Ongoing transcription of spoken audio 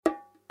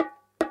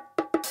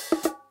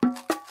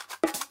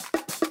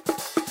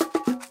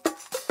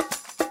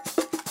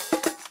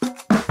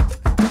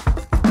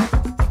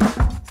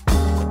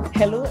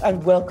Hello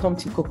and welcome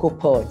to Cocoa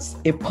Pods,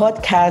 a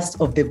podcast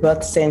of the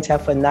Birth Center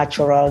for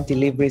Natural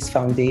Deliveries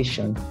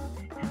Foundation.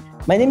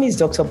 My name is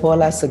Dr.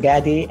 Bola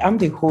Sagade. I'm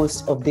the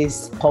host of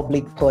this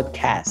public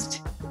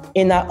podcast.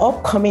 In our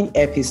upcoming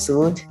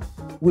episode,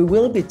 we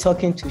will be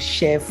talking to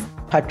Chef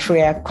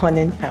Patria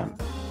Cunningham.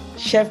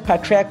 Chef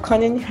Patria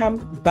Cunningham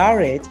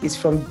Barrett is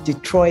from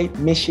Detroit,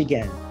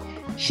 Michigan.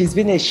 She's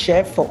been a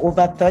chef for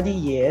over 30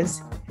 years.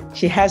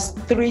 She has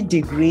 3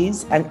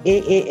 degrees, an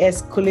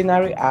AAS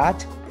Culinary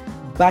Art,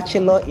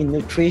 Bachelor in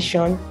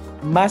Nutrition,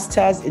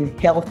 Masters in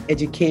Health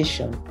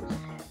Education.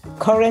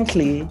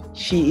 Currently,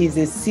 she is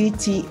a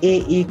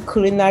CTAE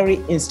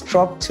Culinary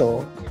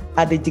Instructor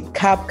at the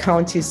DeKalb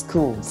County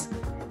Schools.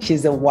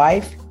 She's a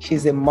wife,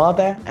 she's a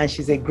mother, and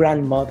she's a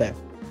grandmother.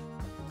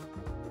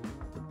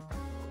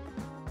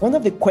 One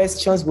of the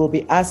questions we'll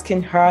be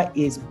asking her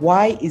is,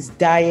 why is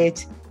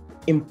diet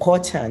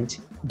important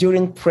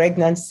during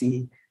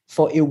pregnancy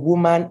for a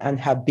woman and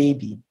her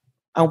baby?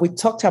 And we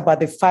talked about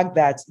the fact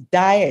that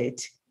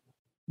diet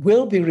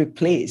will be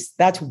replaced,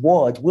 that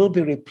word will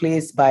be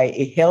replaced by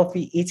a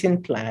healthy eating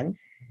plan.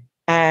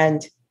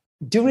 And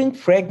during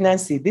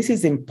pregnancy, this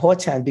is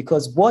important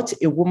because what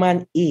a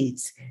woman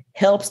eats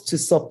helps to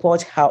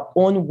support her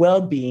own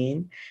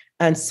well-being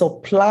and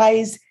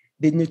supplies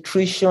the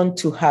nutrition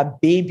to her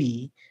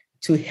baby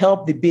to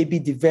help the baby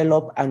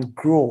develop and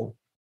grow.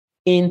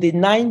 In the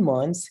 9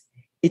 months,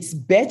 it's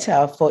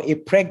better for a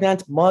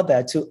pregnant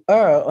mother to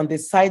err on the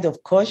side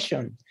of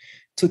caution,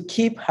 to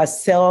keep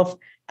herself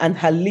and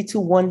her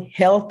little one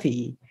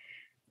healthy.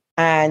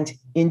 And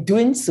in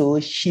doing so,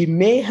 she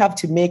may have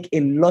to make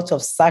a lot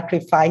of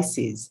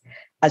sacrifices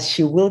as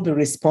she will be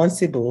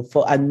responsible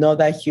for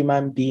another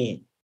human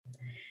being.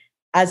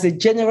 As a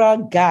general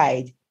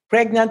guide,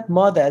 pregnant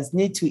mothers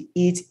need to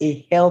eat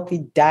a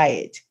healthy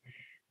diet.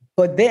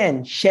 But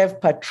then Chef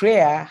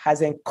Patria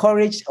has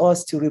encouraged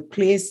us to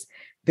replace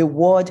the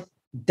word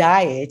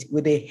diet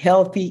with a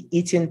healthy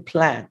eating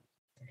plan.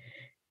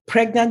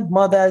 Pregnant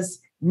mothers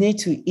need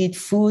to eat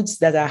foods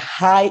that are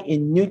high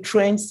in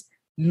nutrients,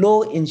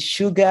 low in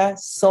sugar,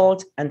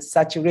 salt, and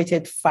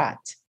saturated fat.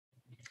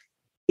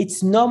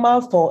 It's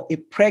normal for a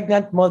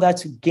pregnant mother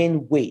to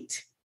gain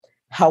weight.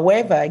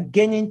 However,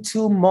 gaining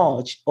too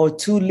much or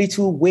too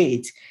little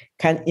weight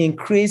can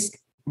increase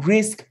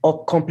risk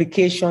of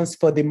complications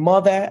for the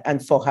mother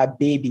and for her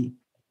baby.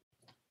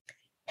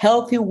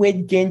 Healthy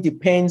weight gain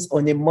depends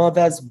on a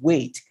mother's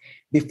weight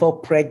before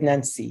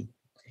pregnancy.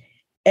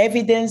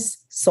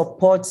 Evidence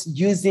supports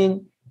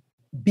using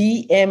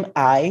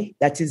BMI,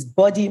 that is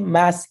body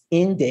mass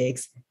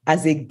index,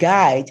 as a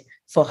guide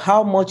for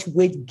how much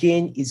weight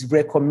gain is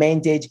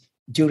recommended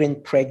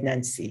during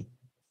pregnancy.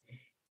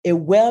 A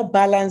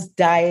well-balanced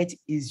diet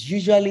is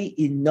usually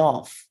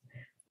enough,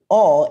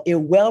 or a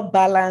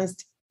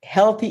well-balanced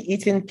healthy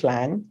eating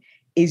plan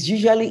is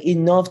usually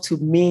enough to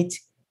meet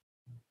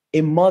a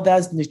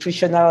mother's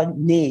nutritional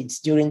needs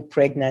during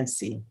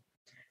pregnancy.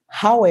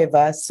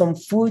 However, some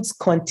foods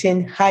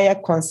contain higher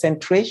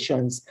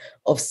concentrations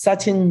of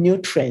certain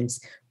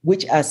nutrients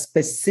which are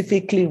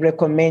specifically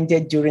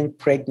recommended during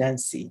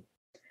pregnancy.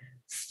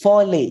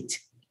 Folate,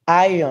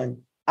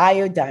 iron,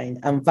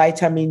 iodine, and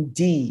vitamin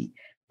D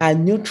are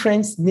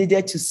nutrients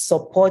needed to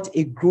support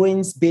a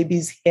growing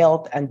baby's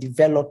health and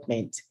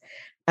development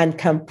and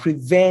can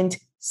prevent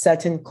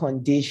certain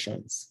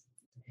conditions.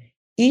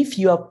 If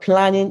you are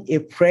planning a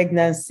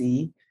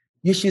pregnancy,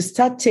 you should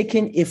start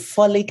taking a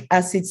folic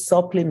acid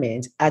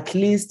supplement at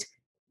least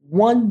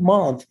 1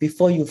 month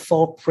before you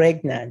fall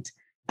pregnant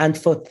and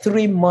for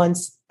 3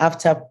 months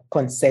after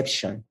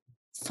conception.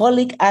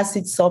 Folic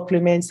acid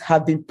supplements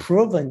have been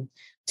proven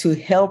to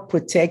help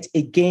protect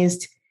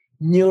against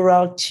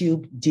neural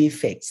tube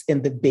defects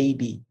in the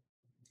baby.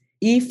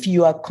 If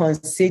you are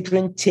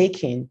considering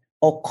taking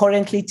or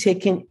currently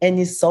taking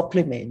any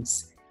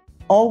supplements,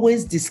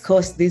 always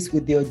discuss this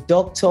with your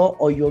doctor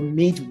or your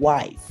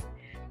midwife,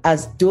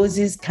 as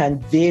doses can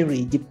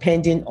vary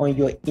depending on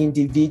your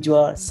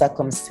individual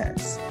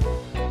circumstance.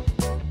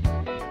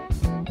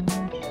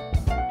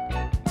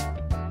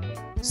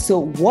 So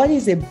what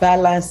is a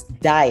balanced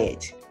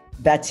diet?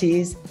 That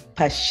is,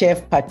 per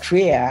Chef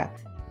Patria,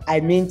 I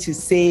mean to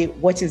say,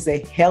 what is a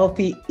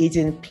healthy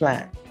eating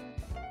plan?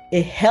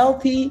 A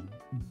healthy,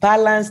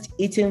 balanced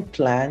eating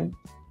plan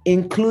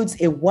includes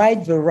a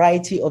wide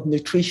variety of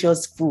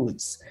nutritious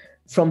foods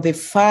from the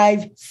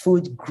 5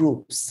 food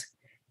groups.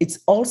 It's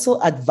also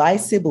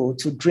advisable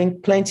to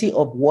drink plenty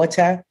of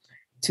water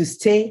to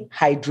stay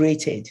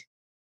hydrated.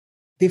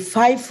 The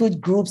 5 food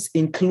groups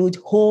include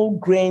whole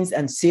grains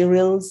and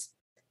cereals,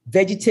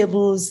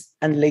 vegetables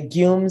and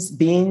legumes,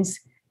 beans,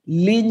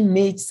 lean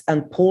meats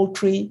and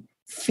poultry,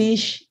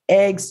 fish,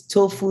 eggs,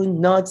 tofu,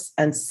 nuts,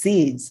 and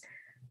seeds,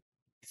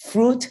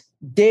 fruit,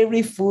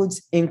 dairy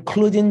foods,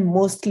 including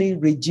mostly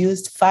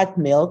reduced fat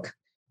milk,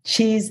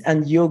 cheese,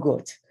 and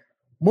yogurt.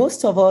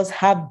 Most of us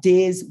have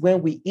days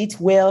when we eat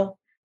well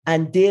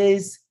and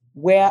days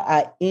where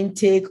our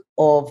intake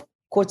of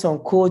quote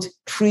unquote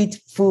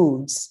treat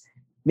foods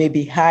may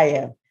be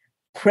higher.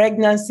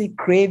 Pregnancy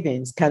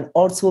cravings can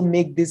also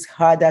make this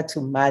harder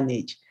to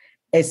manage.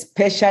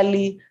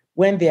 especially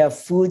when they are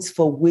foods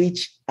for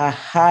which are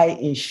high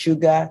in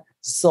sugar,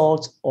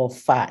 salt, or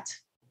fat.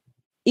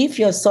 If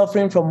you're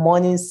suffering from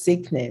morning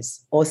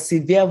sickness or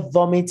severe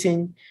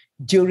vomiting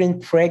during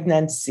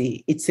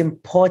pregnancy, it's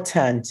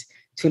important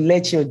to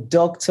let your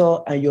doctor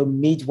and your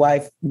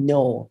midwife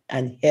know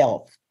and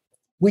help.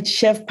 With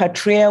Chef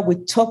Patria, we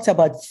talked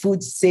about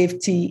food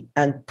safety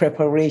and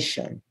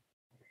preparation,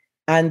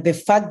 and the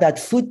fact that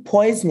food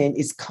poisoning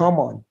is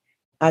common.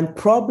 And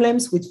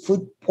problems with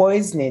food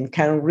poisoning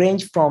can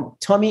range from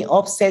tummy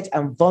upset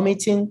and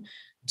vomiting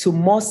to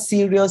more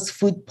serious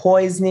food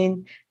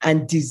poisoning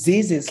and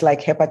diseases like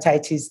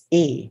hepatitis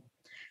A.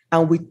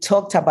 And we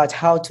talked about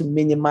how to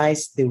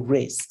minimize the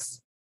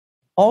risks.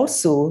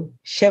 Also,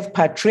 Chef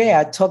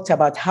Patria talked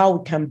about how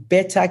we can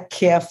better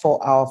care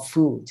for our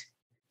food.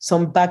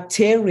 Some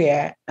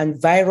bacteria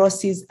and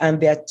viruses and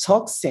their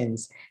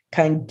toxins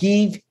can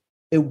give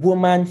a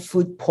woman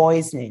food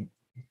poisoning.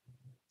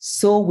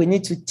 So we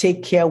need to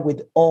take care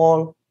with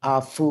all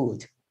our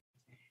food.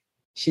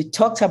 She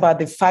talked about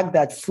the fact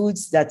that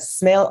foods that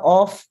smell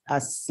off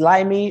as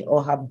slimy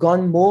or have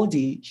gone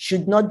moldy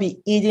should not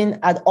be eaten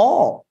at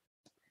all.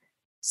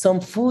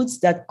 Some foods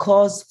that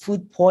cause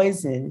food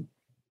poisoning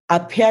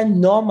appear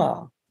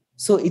normal,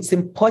 so it's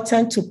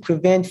important to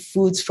prevent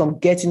foods from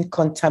getting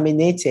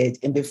contaminated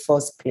in the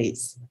first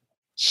place.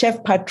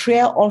 Chef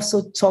Patria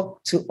also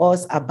talked to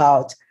us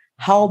about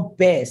how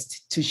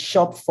best to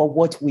shop for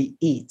what we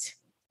eat.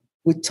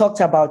 We talked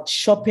about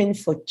shopping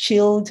for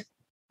chilled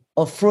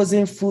or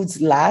frozen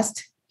foods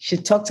last. She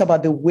talked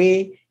about the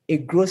way a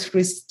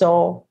grocery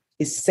store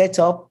is set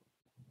up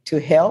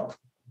to help.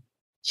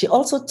 She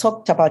also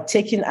talked about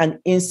taking an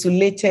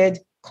insulated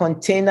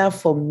container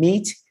for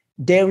meat,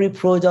 dairy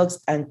products,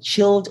 and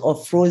chilled or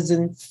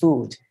frozen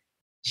food.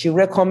 She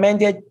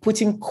recommended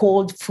putting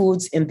cold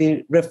foods in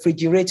the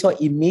refrigerator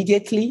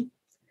immediately,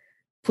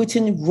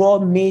 putting raw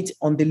meat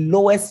on the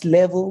lowest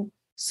level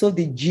so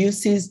the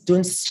juices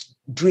don't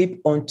drip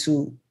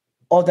onto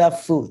other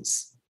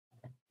foods.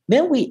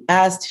 Then we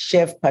asked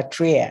Chef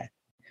Patria,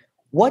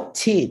 what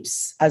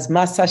tips as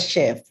master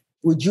chef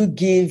would you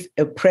give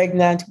a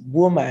pregnant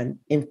woman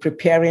in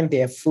preparing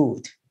their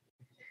food?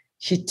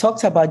 She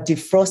talked about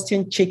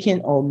defrosting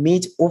chicken or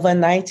meat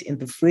overnight in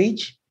the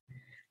fridge.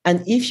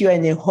 And if you're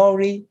in a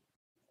hurry,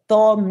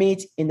 thaw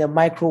meat in the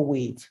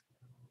microwave.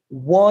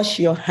 Wash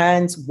your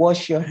hands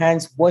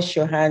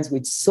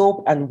with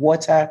soap and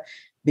water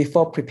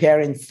before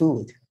preparing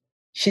food.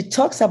 She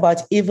talks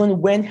about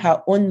even when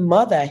her own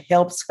mother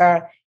helps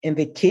her in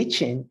the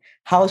kitchen,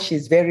 how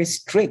she's very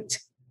strict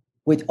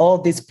with all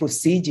these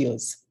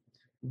procedures.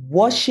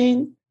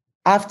 Washing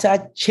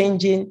after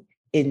changing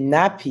a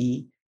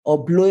nappy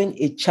or blowing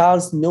a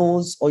child's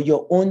nose or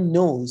your own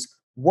nose,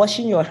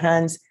 washing your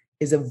hands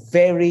is a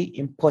very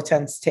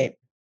important step.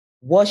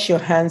 Wash your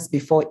hands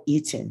before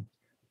eating.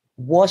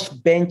 Wash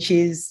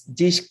benches,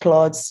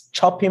 dishcloths,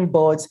 chopping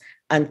boards,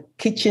 and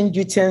kitchen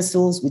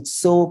utensils with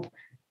soap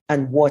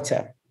and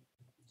water.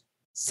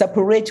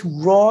 Separate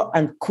raw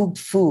and cooked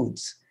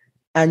foods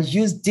and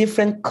use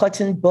different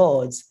cutting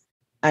boards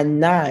and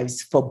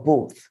knives for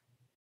both.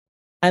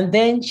 And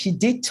then she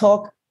did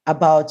talk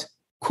about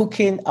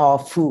cooking our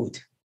food.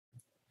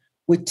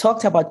 We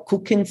talked about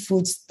cooking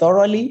foods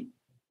thoroughly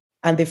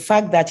and the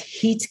fact that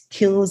heat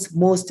kills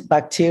most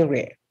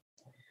bacteria.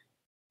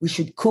 We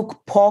should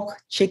cook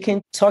pork,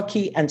 chicken,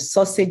 turkey, and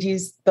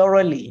sausages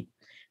thoroughly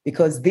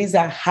because these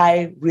are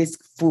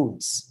high-risk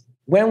foods.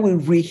 When we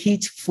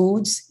reheat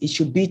foods, it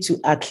should be to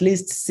at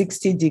least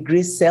 60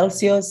 degrees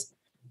Celsius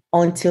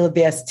until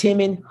they're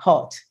steaming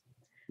hot.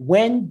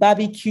 When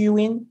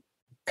barbecuing,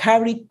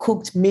 carry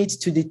cooked meat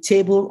to the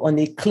table on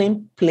a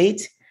clean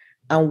plate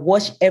and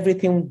wash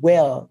everything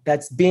well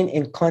that's been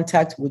in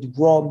contact with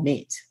raw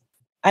meat.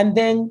 And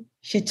then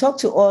she talked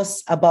to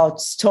us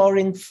about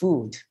storing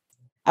food,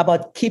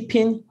 about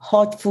keeping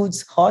hot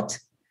foods hot,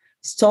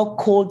 store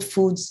cold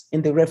foods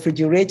in the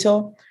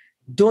refrigerator,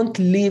 don't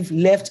leave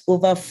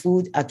leftover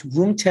food at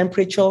room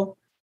temperature,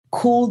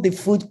 cool the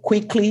food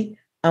quickly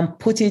and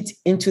put it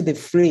into the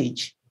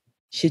fridge.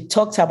 She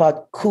talked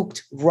about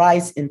cooked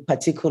rice in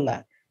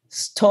particular.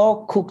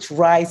 Store cooked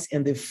rice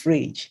in the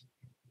fridge.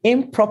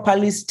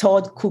 Improperly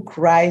stored cooked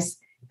rice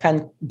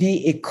can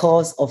be a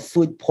cause of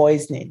food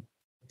poisoning.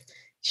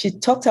 She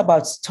talked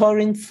about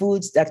storing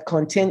foods that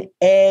contain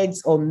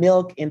eggs or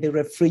milk in the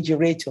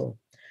refrigerator.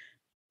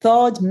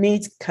 Thawed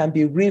meat can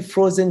be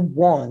refrozen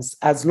once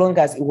as long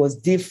as it was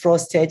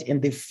defrosted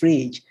in the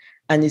fridge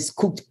and is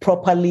cooked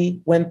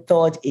properly when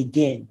thawed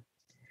again.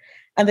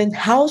 And then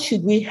how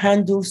should we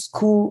handle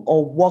school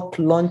or work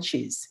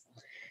lunches?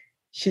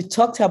 She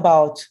talked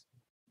about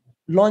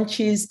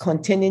lunches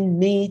containing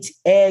meat,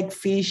 egg,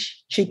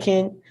 fish,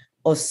 chicken,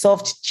 or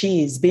soft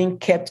cheese being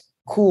kept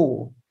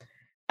cool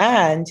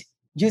and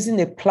using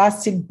a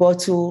plastic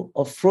bottle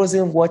of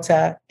frozen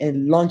water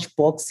in lunch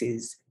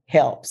boxes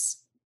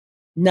helps.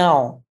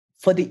 Now,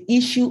 for the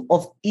issue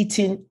of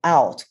eating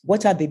out,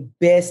 what are the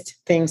best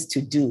things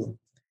to do?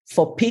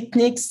 For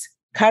picnics,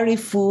 carry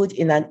food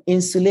in an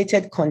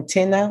insulated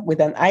container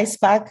with an ice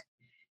pack.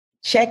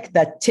 Check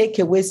that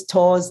takeaway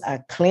stores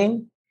are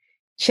clean.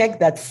 Check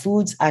that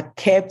foods are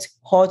kept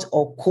hot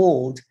or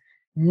cold,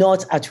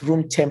 not at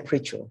room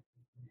temperature.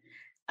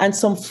 And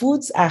some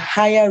foods are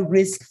higher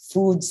risk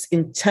foods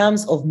in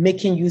terms of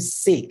making you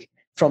sick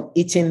from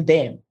eating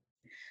them.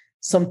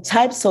 Some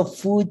types of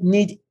food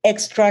need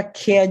extra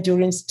care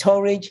during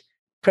storage,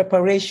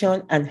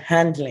 preparation, and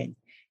handling,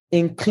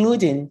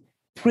 including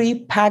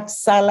pre-packed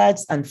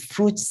salads and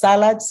fruit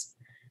salads,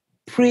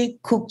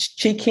 pre-cooked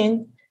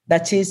chicken,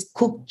 that is,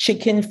 cooked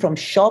chicken from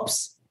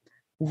shops,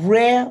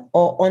 rare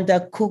or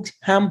undercooked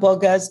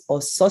hamburgers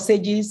or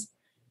sausages.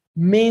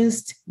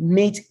 Minced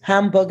meat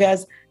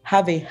hamburgers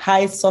have a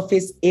high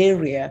surface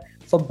area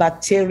for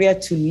bacteria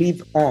to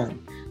live on,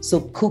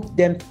 so cook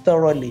them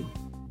thoroughly.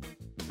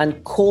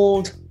 And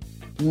cold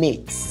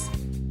meats.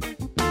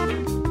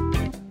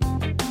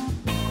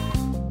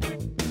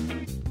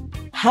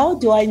 How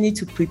do I need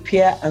to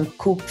prepare and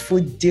cook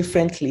food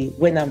differently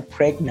when I'm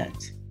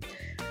pregnant?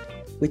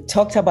 We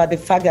talked about the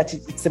fact that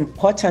it's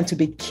important to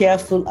be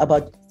careful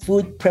about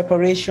food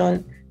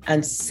preparation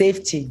and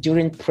safety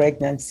during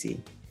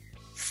pregnancy.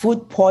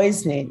 Food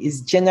poisoning is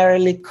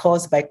generally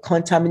caused by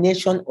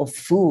contamination of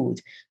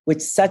food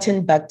with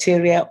certain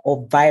bacteria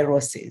or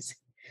viruses.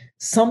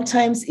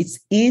 Sometimes it's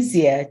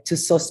easier to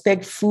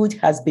suspect food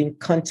has been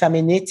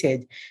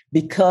contaminated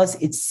because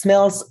it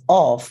smells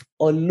off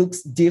or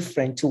looks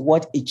different to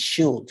what it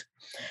should.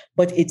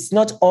 But it's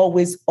not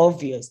always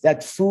obvious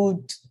that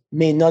food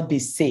may not be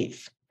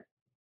safe.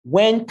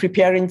 When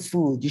preparing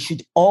food, you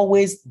should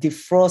always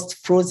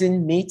defrost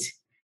frozen meat,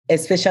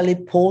 especially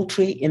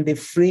poultry, in the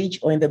fridge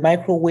or in the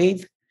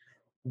microwave.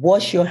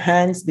 Wash your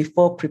hands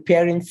before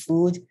preparing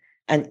food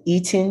and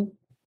eating.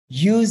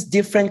 Use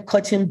different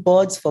cutting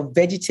boards for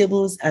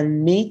vegetables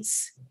and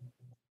meats.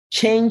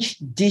 Change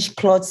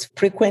dishcloths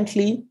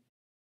frequently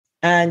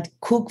and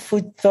cook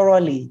food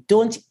thoroughly.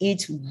 Don't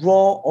eat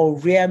raw or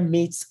rare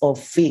meats or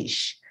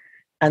fish,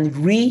 and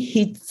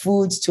reheat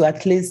foods to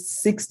at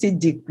least 60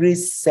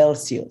 degrees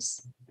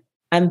Celsius.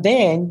 And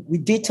then we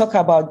did talk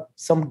about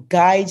some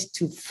guides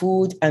to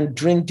food and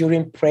drink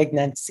during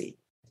pregnancy.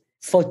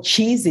 For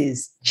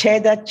cheeses,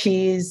 cheddar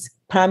cheese,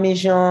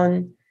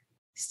 Parmesan,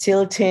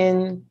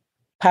 Stilton,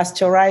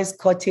 pasteurized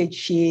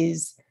cottage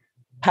cheese,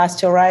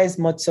 pasteurized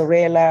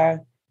mozzarella,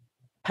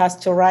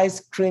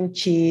 pasteurized cream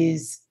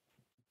cheese,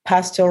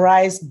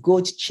 pasteurized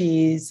goat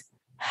cheese,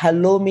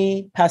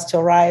 halloumi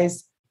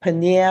pasteurized,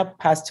 paneer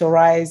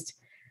pasteurized,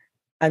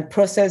 and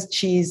processed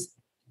cheese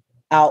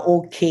are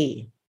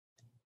okay.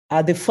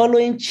 The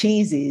following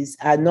cheeses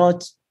are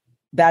not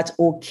that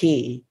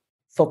okay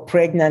for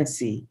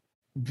pregnancy: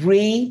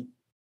 brie,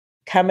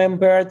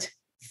 camembert,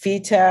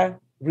 feta,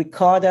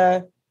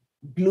 ricotta,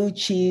 blue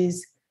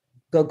cheese,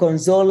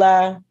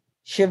 gorgonzola,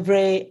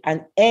 chèvre,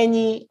 and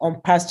any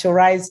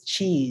unpasteurized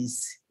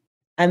cheese.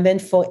 And then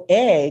for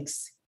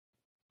eggs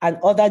and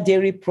other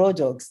dairy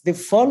products, the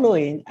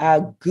following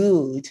are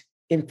good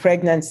in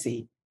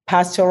pregnancy: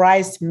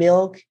 pasteurized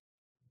milk,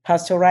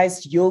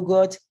 pasteurized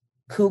yogurt,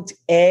 cooked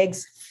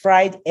eggs,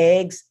 fried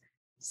eggs,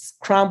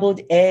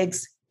 scrambled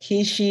eggs,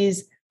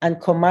 quiches, and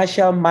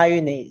commercial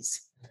mayonnaise.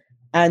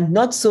 And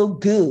not so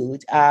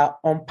good are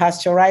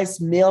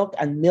unpasteurized milk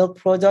and milk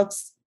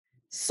products,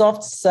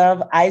 soft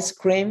serve ice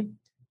cream,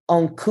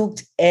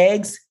 uncooked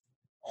eggs,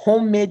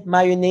 homemade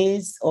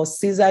mayonnaise or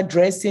Caesar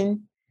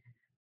dressing,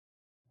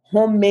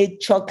 homemade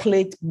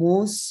chocolate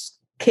mousse,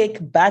 cake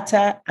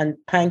batter, and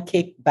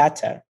pancake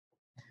batter.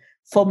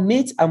 For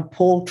meat and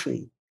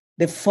poultry,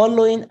 the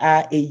following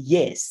are a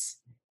yes: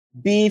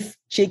 beef,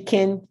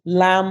 chicken,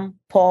 lamb,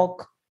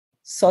 pork,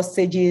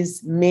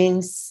 sausages,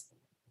 mince,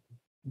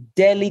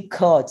 deli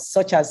cuts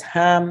such as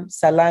ham,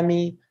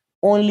 salami,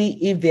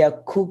 only if they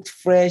are cooked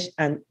fresh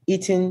and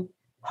eaten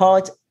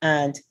hot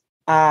and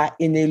are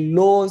in a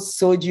low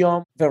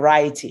sodium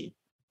variety.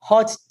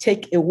 Hot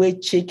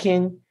takeaway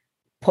chicken,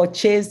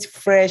 purchased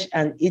fresh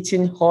and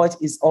eaten hot,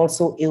 is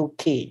also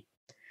okay.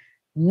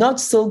 Not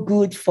so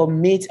good for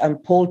meat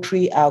and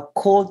poultry are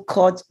cold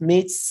cut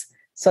meats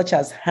such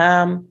as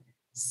ham,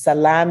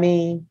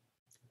 salami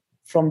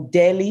from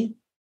deli,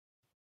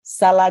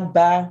 salad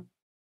bar,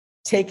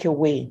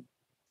 takeaway,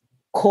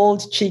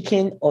 cold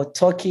chicken or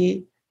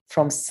turkey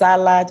from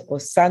salad or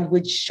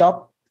sandwich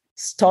shop,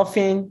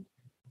 stuffing,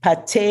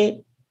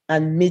 pate,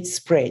 and meat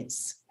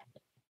spreads.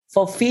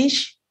 For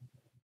fish,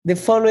 the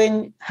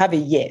following have a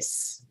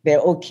yes: they're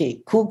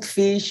okay: cooked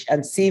fish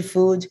and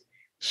seafood,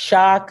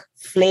 shark,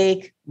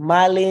 flake,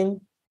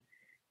 marlin,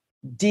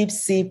 deep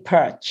sea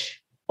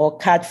perch, or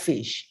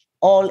catfish,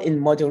 all in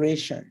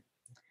moderation.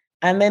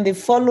 And then the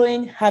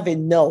following have a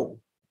no: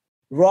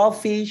 raw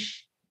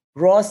fish,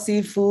 raw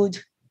seafood,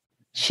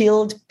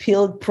 chilled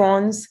peeled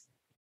prawns,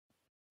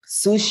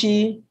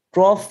 sushi,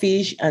 raw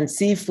fish and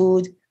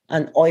seafood,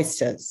 and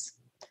oysters.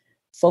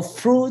 For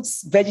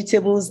fruits,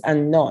 vegetables,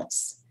 and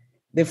nuts,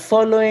 the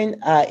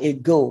following are a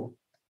go: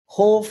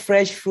 whole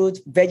fresh fruit,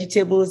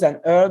 vegetables, and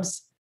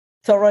herbs,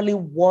 thoroughly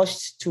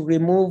washed to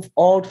remove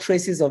all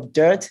traces of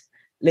dirt,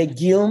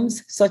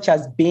 legumes such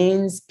as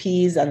beans,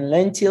 peas, and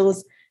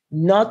lentils,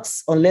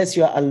 nuts unless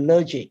you're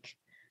allergic.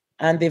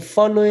 And the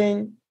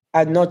following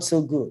are not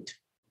so good: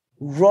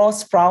 raw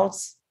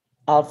sprouts,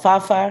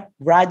 alfalfa,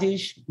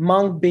 radish,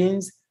 mung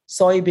beans,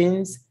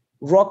 soybeans,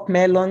 rock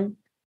melon.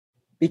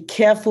 Be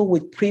careful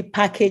with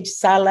prepackaged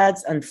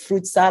salads and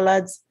fruit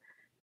salads,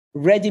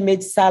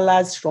 ready-made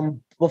salads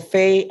from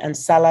buffet and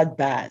salad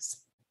bars.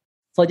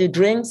 For the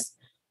drinks,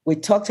 we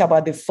talked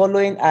about the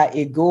following are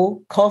a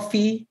go: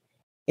 coffee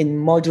in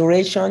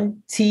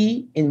moderation,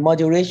 tea in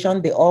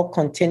moderation, they all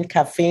contain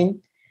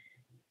caffeine.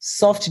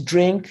 Soft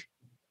drink,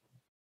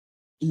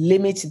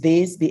 limit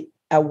this, be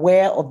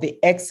aware of the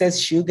excess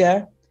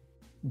sugar.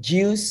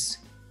 Juice,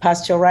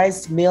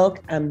 pasteurized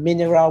milk, and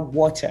mineral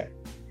water.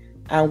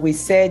 And we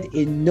said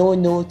a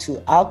no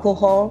to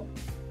alcohol,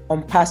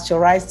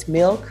 unpasteurized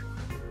milk,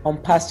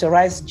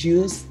 unpasteurized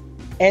juice,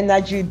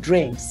 energy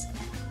drinks.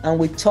 And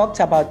we talked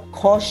about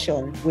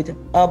caution with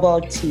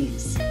herbal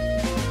teas.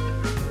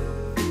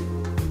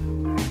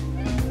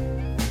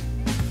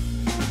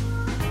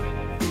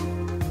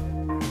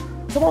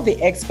 Some of the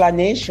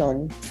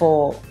explanation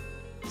for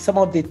some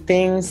of the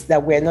things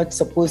that we're not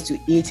supposed to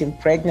eat in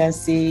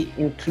pregnancy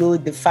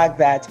include the fact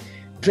that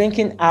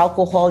drinking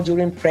alcohol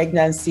during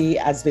pregnancy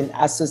has been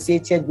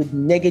associated with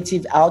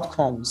negative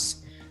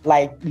outcomes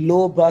like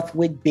low birth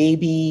weight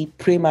baby,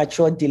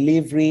 premature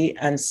delivery,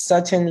 and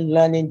certain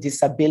learning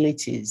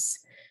disabilities.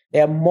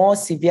 There are more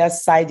severe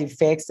side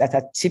effects that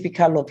are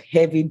typical of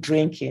heavy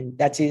drinking,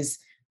 that is,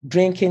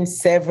 drinking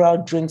several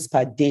drinks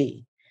per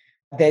day.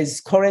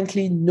 There's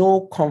currently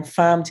no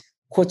confirmed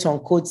quote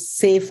unquote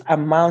safe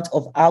amount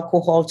of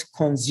alcohol to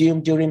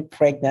consume during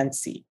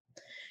pregnancy.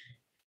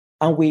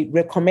 And we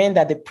recommend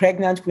that the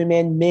pregnant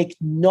women make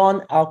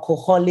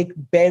non-alcoholic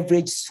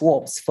beverage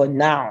swaps for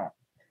now,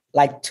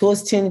 like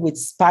toasting with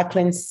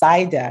sparkling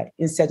cider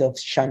instead of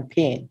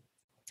champagne.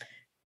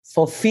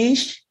 For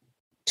fish,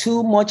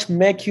 too much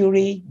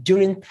mercury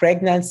during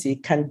pregnancy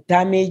can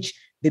damage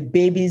the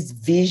baby's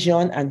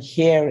vision and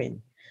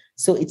hearing.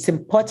 So it's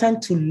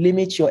important to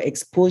limit your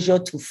exposure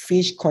to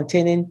fish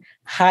containing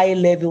high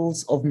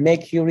levels of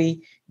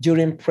mercury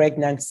during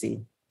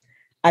pregnancy.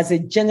 As a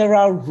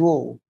general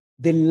rule,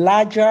 the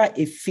larger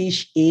a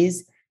fish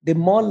is, the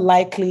more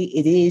likely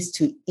it is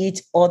to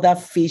eat other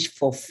fish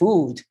for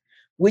food,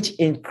 which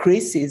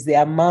increases the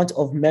amount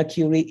of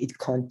mercury it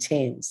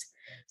contains.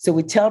 So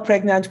we tell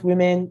pregnant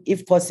women,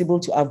 if possible,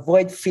 to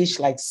avoid fish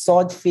like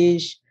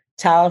swordfish,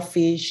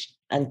 tilefish,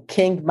 and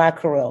king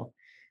mackerel,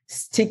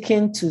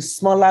 sticking to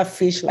smaller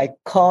fish like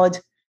cod,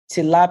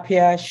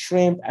 tilapia,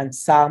 shrimp, and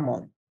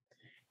salmon.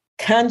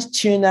 Canned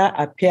tuna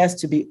appears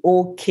to be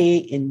okay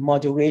in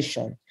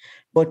moderation,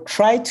 but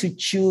try to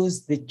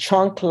choose the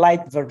chunk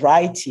light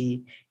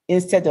variety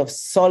instead of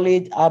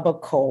solid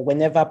albacore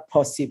whenever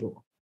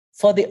possible.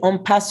 For the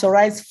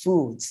unpasteurized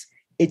foods,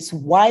 it's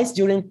wise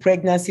during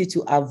pregnancy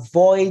to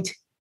avoid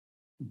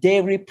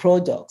dairy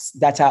products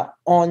that are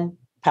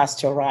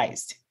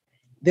unpasteurized.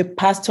 The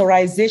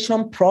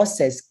pasteurization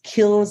process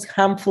kills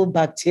harmful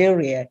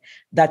bacteria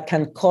that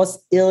can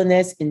cause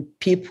illness in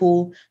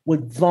people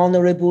with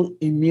vulnerable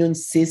immune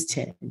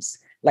systems,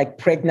 like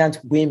pregnant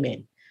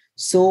women.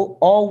 So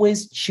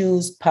always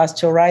choose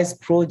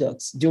pasteurized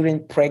products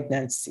during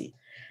pregnancy.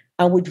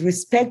 And with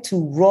respect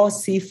to raw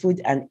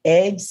seafood and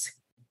eggs,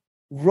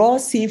 raw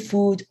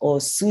seafood or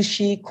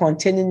sushi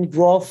containing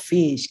raw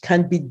fish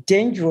can be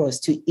dangerous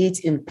to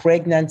eat in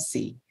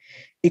pregnancy.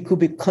 It could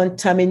be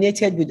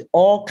contaminated with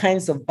all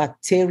kinds of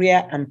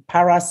bacteria and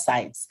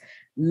parasites,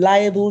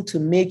 liable to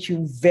make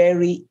you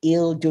very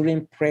ill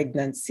during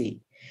pregnancy.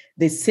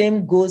 The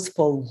same goes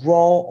for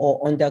raw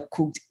or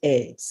undercooked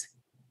eggs.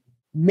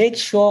 Make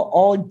sure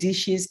all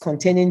dishes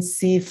containing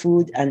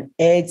seafood and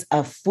eggs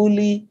are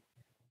fully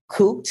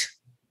cooked,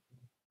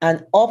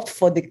 and opt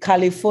for the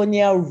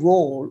California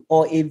roll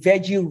or a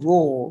veggie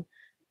roll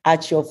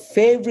at your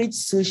favorite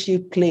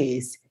sushi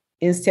place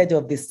instead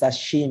of the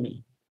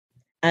sashimi.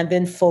 And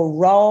then for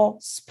raw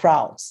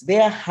sprouts,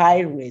 they are high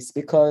risk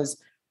because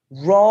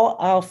raw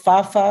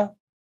alfalfa,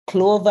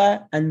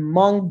 clover, and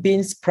mung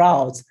bean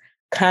sprouts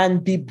can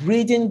be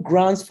breeding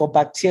grounds for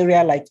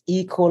bacteria like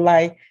E.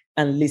 coli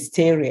and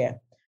Listeria.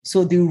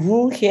 So the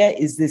rule here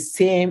is the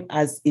same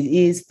as it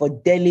is for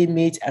deli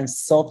meat and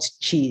soft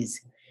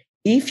cheese.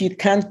 If you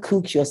can't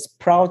cook your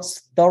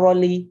sprouts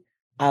thoroughly,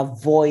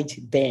 avoid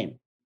them.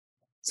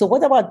 So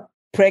what about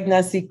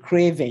pregnancy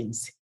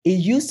cravings? It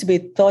used to be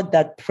thought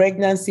that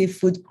pregnancy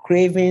food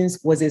cravings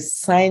was a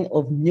sign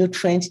of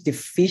nutrient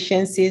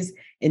deficiencies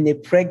in a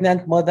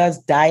pregnant mother's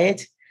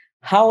diet.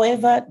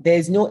 However, there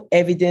is no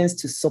evidence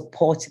to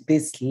support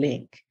this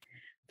link.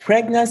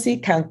 Pregnancy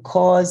can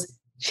cause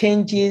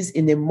changes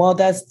in a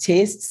mother's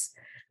tastes,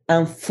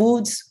 and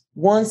foods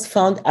once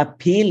found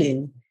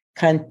appealing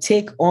can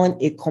take on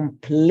a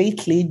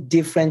completely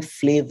different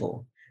flavor.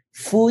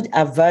 Food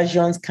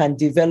aversions can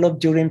develop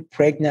during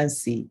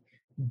pregnancy,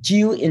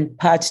 due in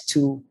part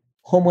to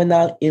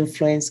hormonal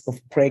influence of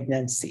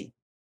pregnancy.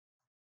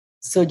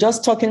 So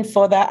just talking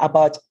further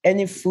about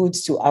any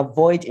foods to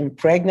avoid in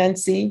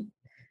pregnancy,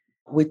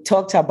 we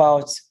talked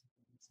about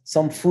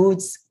some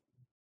foods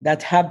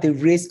that have the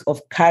risk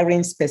of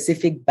carrying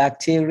specific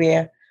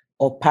bacteria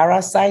or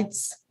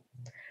parasites.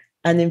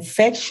 An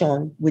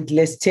infection with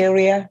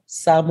Listeria,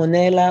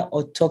 Salmonella,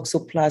 or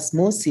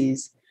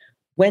Toxoplasmosis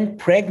when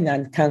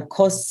pregnant can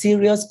cause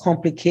serious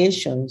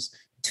complications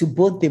to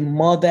both the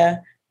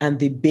mother and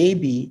the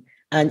baby,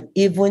 and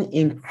even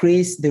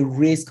increase the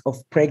risk of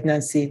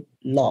pregnancy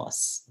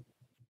loss.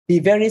 Be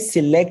very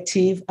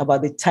selective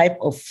about the type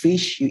of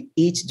fish you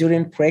eat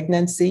during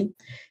pregnancy.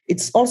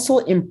 It's also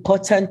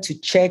important to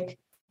check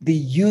the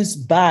use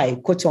by,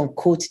 quote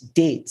unquote,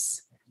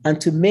 dates, and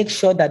to make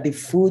sure that the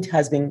food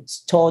has been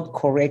stored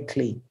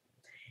correctly.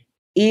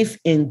 If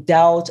in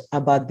doubt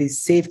about the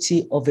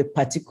safety of a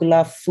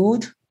particular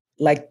food,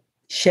 like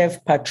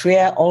Chef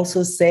Patria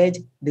also said,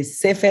 the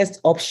safest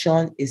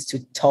option is to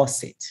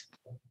toss it.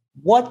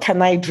 What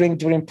can I drink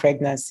during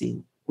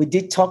pregnancy? We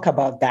did talk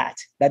about that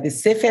the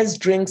safest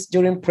drinks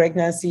during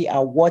pregnancy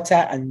are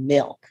water and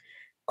milk.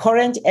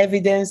 Current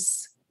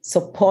evidence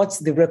supports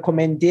the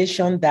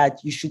recommendation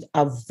that you should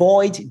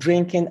avoid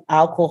drinking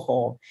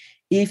alcohol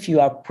if you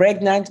are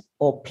pregnant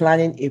or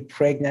planning a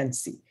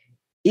pregnancy.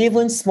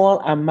 Even small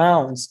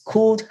amounts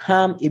could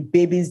harm a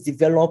baby's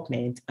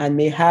development and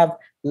may have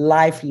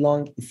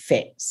lifelong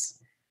effects.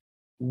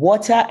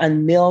 Water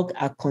and milk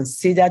are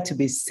considered to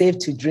be safe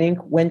to drink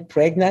when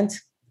pregnant.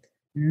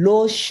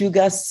 Low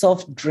sugar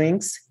soft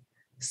drinks,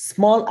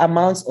 small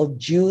amounts of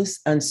juice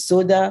and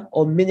soda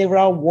or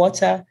mineral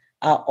water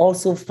are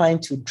also fine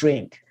to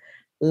drink.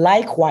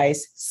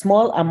 Likewise,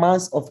 small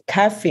amounts of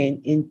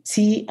caffeine in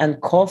tea and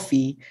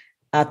coffee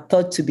are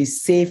thought to be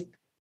safe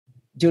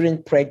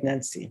during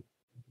pregnancy.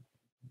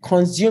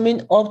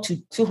 Consuming up to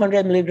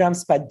 200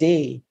 milligrams per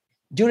day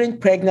during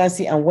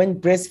pregnancy and when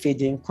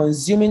breastfeeding,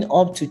 consuming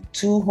up to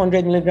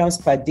 200 milligrams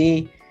per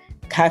day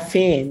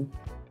caffeine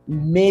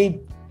may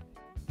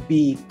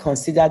be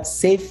considered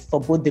safe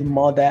for both the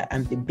mother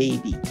and the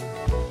baby.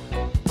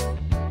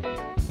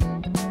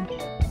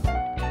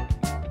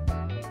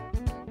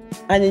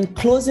 And in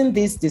closing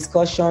this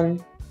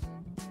discussion,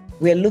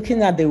 we're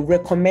looking at the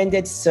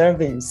recommended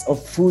servings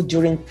of food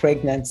during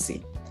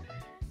pregnancy.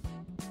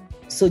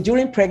 So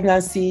during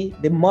pregnancy,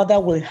 the mother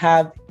will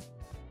have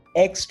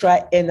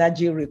extra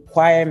energy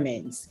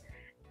requirements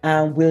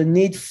and will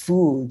need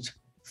food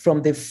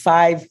from the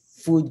 5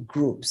 food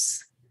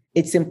groups.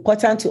 It's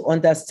important to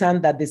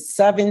understand that the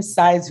serving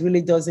size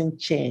really doesn't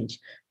change,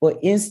 but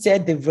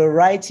instead the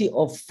variety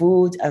of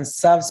food and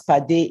serves per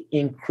day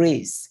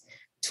increase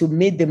to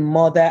meet the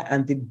mother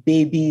and the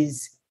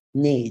baby's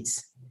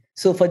needs.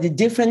 So for the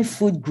different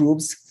food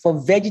groups, for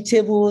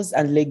vegetables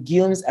and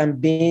legumes and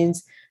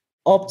beans,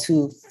 up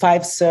to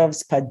 5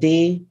 serves per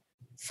day.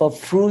 For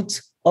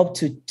fruit, up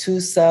to 2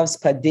 serves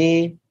per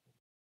day.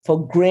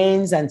 For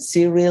grains and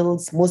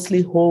cereals,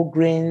 mostly whole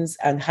grains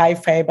and high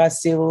fiber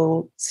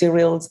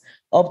cereals,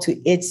 up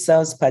to 8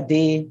 serves per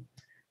day.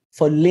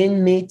 For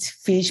lean meat,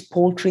 fish,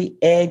 poultry,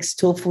 eggs,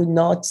 tofu,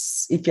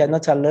 nuts, if you're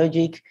not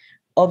allergic,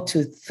 up to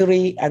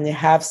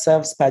 3.5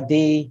 serves per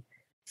day.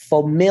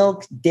 For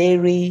milk,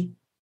 dairy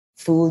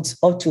foods,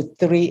 up to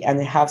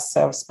 3.5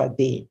 serves per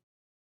day.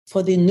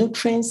 For the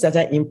nutrients that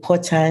are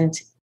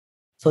important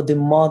for the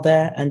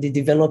mother and the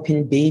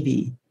developing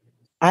baby,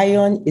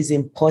 iron is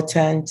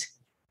important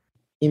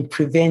in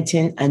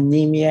preventing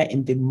anemia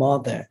in the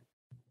mother.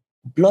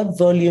 Blood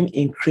volume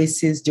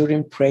increases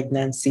during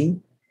pregnancy,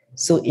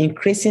 so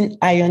increasing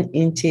iron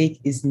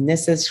intake is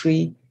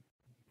necessary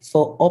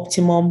for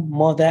optimum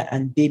mother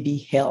and baby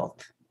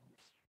health.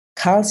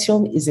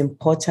 Calcium is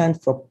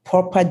important for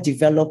proper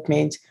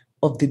development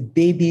of the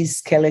baby's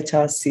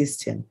skeletal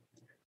system.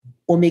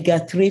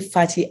 Omega-3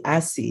 fatty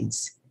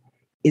acids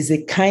is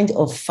a kind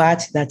of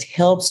fat that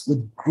helps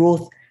with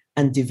growth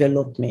and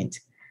development,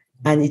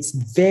 and it's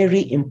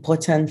very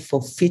important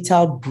for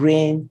fetal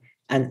brain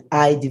and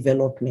eye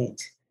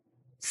development.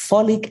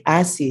 Folic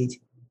acid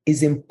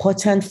is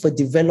important for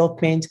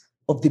development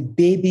of the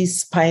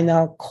baby's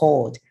spinal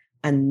cord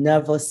and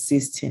nervous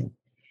system.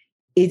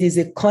 It is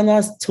a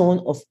cornerstone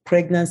of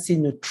pregnancy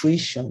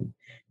nutrition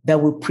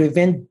that will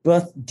prevent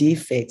birth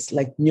defects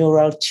like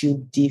neural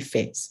tube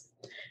defects.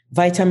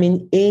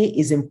 Vitamin A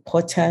is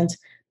important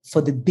for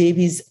the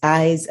baby's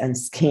eyes and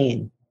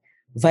skin.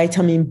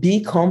 Vitamin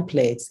B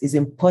complex is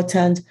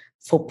important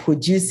for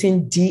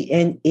producing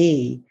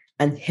DNA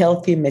and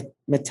healthy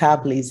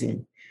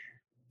metabolism.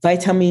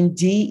 Vitamin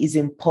D is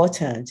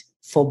important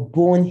for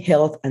bone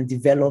health and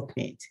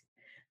development.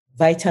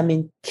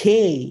 Vitamin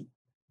K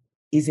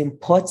is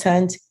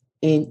important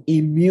in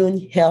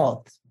immune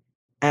health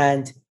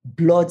and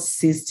blood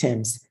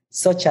systems,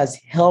 such as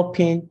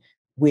helping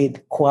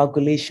with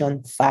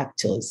coagulation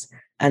factors.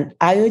 And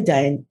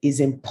iodine is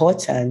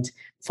important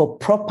for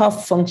proper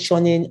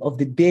functioning of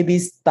the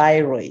baby's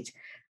thyroid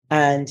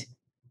and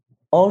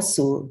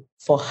also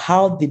for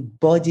how the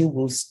body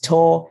will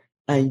store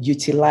and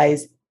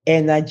utilize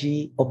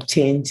energy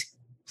obtained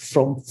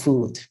from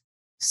food.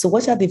 So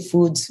what are the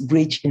foods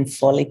rich in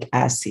folic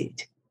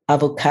acid?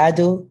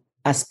 Avocado,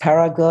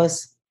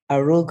 asparagus,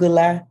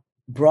 arugula,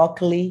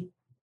 broccoli,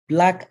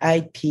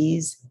 black-eyed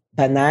peas,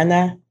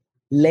 banana,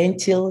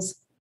 lentils,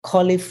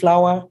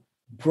 cauliflower,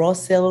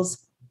 Brussels,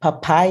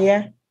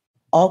 papaya,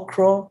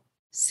 okra,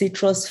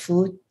 citrus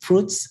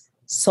fruits,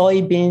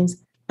 soybeans,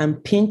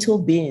 and pinto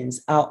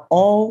beans are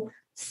all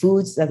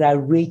foods that are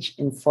rich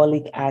in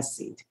folic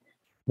acid.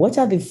 What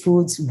are the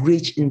foods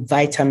rich in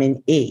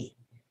vitamin A?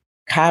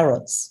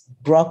 Carrots,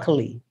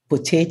 broccoli,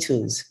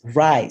 potatoes,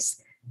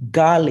 rice,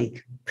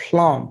 garlic,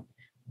 plum,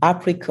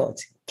 apricot,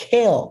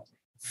 kale,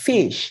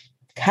 fish,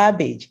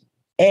 cabbage,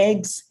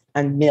 eggs,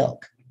 and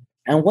milk.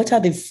 And what are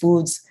the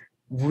foods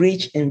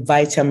rich in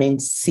vitamin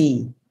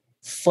C?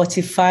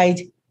 Fortified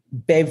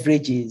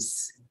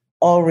beverages,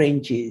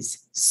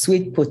 oranges,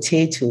 sweet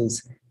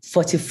potatoes,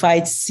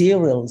 fortified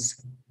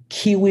cereals,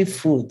 kiwi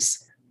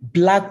fruits,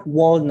 black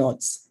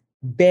walnuts,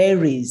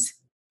 berries,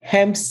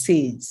 hemp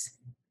seeds,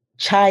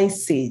 chia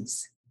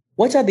seeds.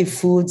 What are the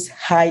foods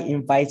high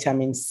in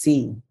vitamin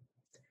C?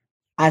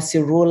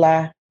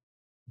 Acerola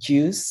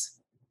juice,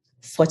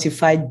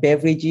 fortified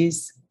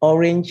beverages,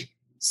 orange,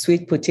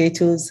 sweet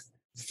potatoes,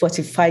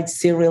 fortified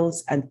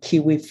cereals, and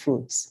kiwi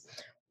fruits.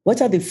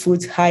 What are the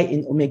foods high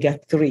in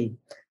omega-3?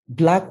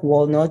 Black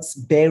walnuts,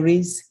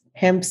 berries,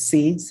 hemp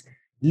seeds,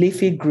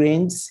 leafy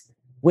greens,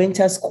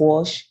 winter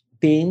squash,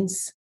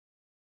 beans,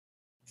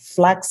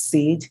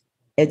 flaxseed,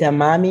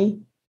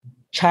 edamame,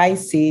 chia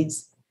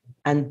seeds,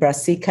 and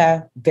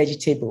brassica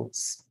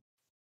vegetables.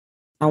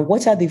 And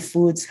what are the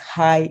foods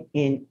high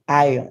in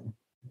iron?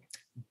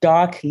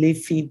 Dark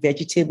leafy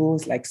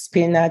vegetables like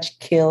spinach,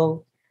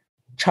 kale,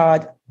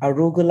 chard,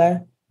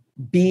 arugula,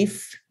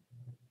 beef,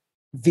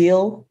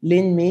 veal,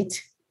 lean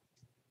meat,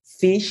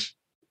 fish,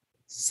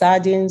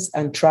 sardines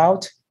and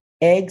trout,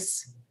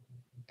 eggs,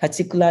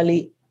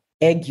 particularly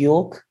egg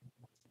yolk,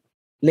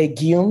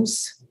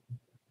 legumes,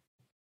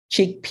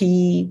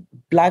 chickpea,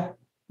 black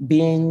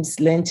beans,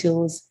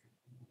 lentils,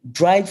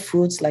 dried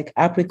fruits like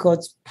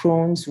apricots,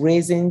 prunes,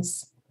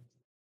 raisins,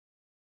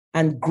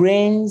 and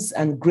grains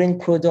and grain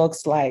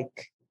products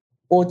like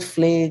oat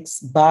flakes,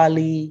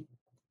 barley,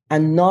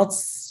 and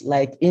nuts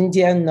like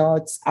Indian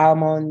nuts,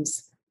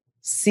 almonds,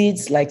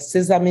 seeds like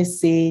sesame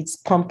seeds,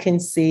 pumpkin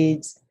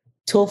seeds,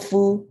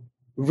 tofu,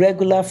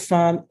 regular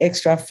farm,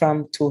 extra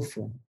farm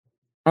tofu.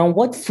 And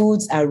what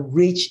foods are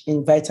rich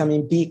in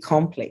vitamin B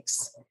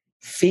complex?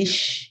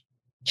 Fish,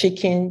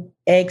 chicken,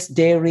 eggs,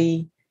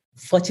 dairy,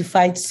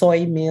 fortified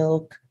soy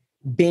milk,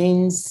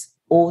 beans,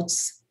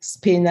 oats,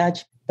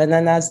 spinach,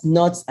 bananas,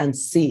 nuts, and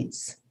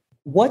seeds.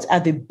 What are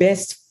the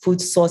best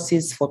food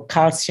sources for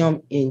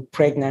calcium in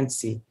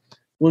pregnancy?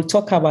 We'll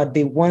talk about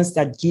the ones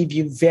that give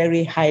you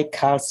very high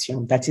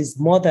calcium, that is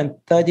more than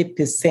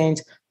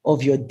 30%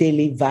 of your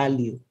daily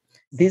value.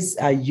 These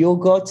are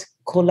yogurt,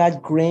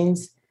 collard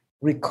greens,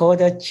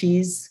 ricotta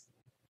cheese,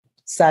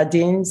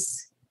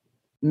 sardines,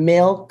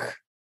 milk,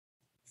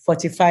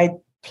 fortified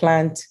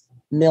plant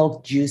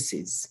milk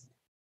juices.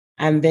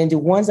 And then the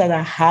ones that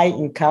are high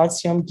in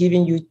calcium,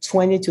 giving you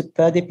 20 to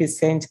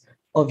 30%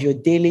 of your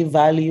daily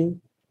value,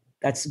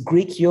 that's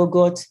Greek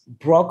yogurt,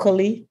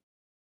 broccoli,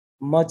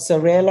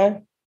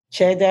 mozzarella,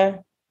 cheddar,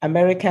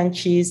 American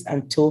cheese,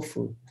 and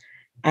tofu.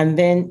 And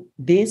then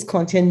these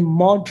contain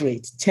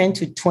moderate 10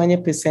 to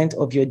 20%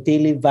 of your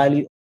daily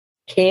value.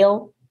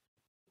 Kale,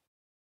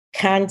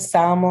 canned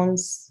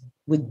salmons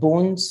with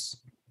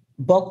bones,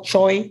 bok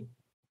choy,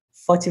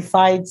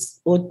 fortified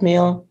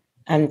oatmeal,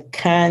 and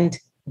canned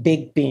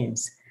baked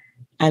beans.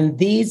 And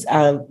these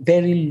are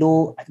very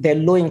low, they're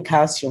low in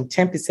calcium,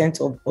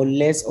 10% or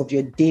less of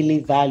your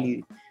daily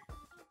value.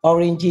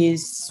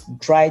 Oranges,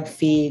 dried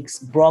figs,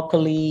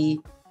 broccoli,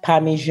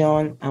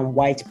 Parmesan, and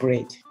white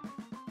bread.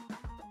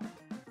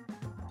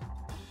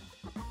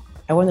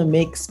 I want to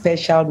make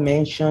special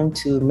mention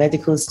to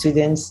medical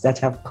students that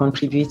have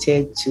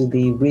contributed to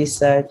the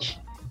research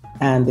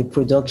and the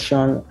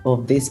production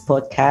of this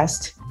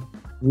podcast.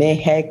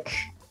 Mehek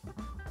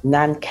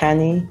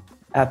Nankani,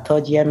 a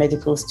third-year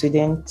medical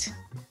student,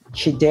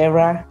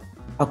 Chidera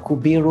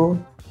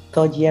Akubiru,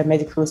 third-year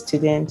medical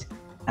student,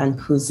 and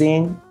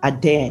Hussein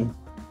Aden,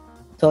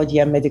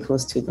 third-year medical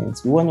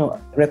students. We want to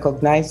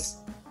recognize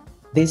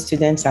these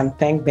students and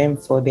thank them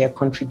for their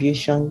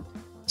contribution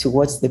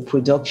towards the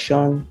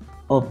production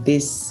of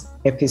this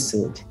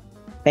episode.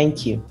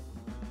 Thank you.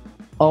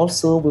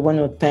 Also, we want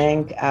to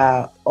thank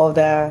our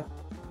other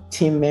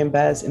team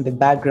members in the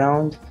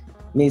background,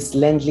 Ms.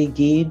 Lindley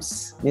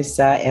Gibbs,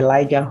 Mr.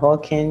 Elijah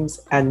Hawkins,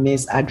 and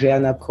Ms.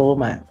 Adriana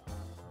Coleman.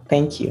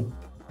 Thank you.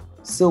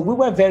 So we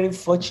were very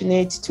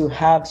fortunate to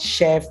have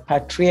Chef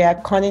Patria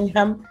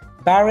Cunningham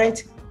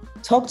Barrett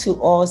talk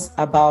to us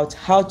about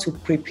how to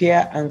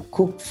prepare and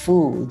cook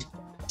food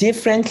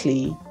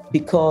differently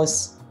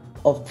because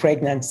of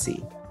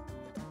pregnancy.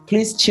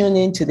 Please tune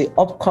in to the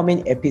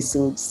upcoming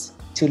episodes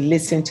to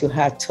listen to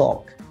her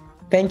talk.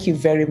 Thank you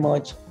very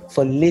much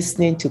for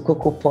listening to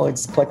Cocoa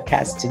Pods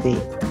podcast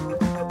today.